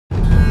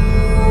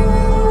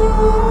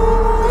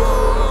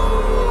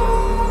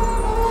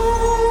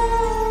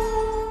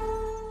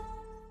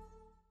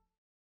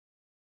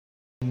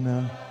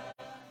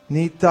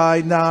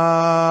Nitai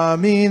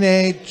nam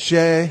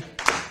Eneche,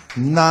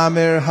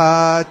 Namir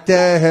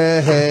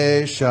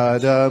hate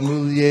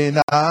Shadamulye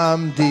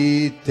nam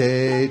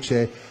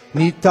diteche.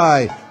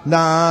 Nitai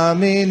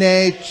nam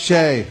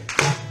Eneche,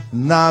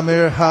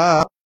 Namir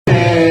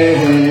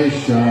hate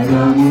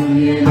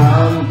Shadamulye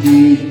nam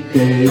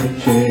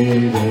diteche.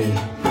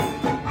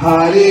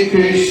 Hare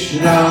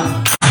Krishna,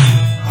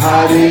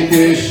 Hare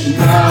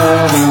Krishna,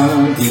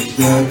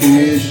 Krishna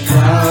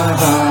Krishna,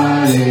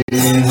 Hare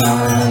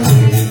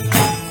Hare,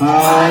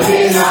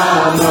 Hare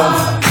Rama,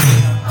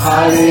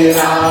 Hare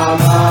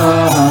Rama,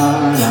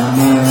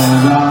 Rama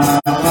Rama,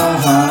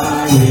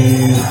 Hare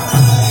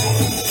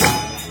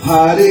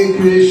Hare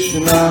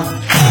Krishna,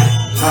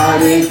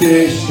 Hare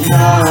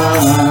Krishna,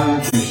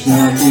 Krishna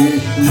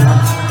Krishna,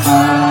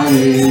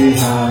 Hare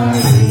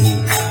Hare,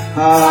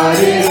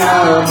 Hare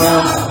Rama,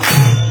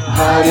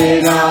 Hare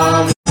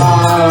Rama,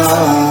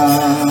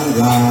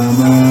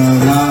 Rama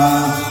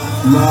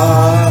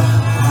Rama.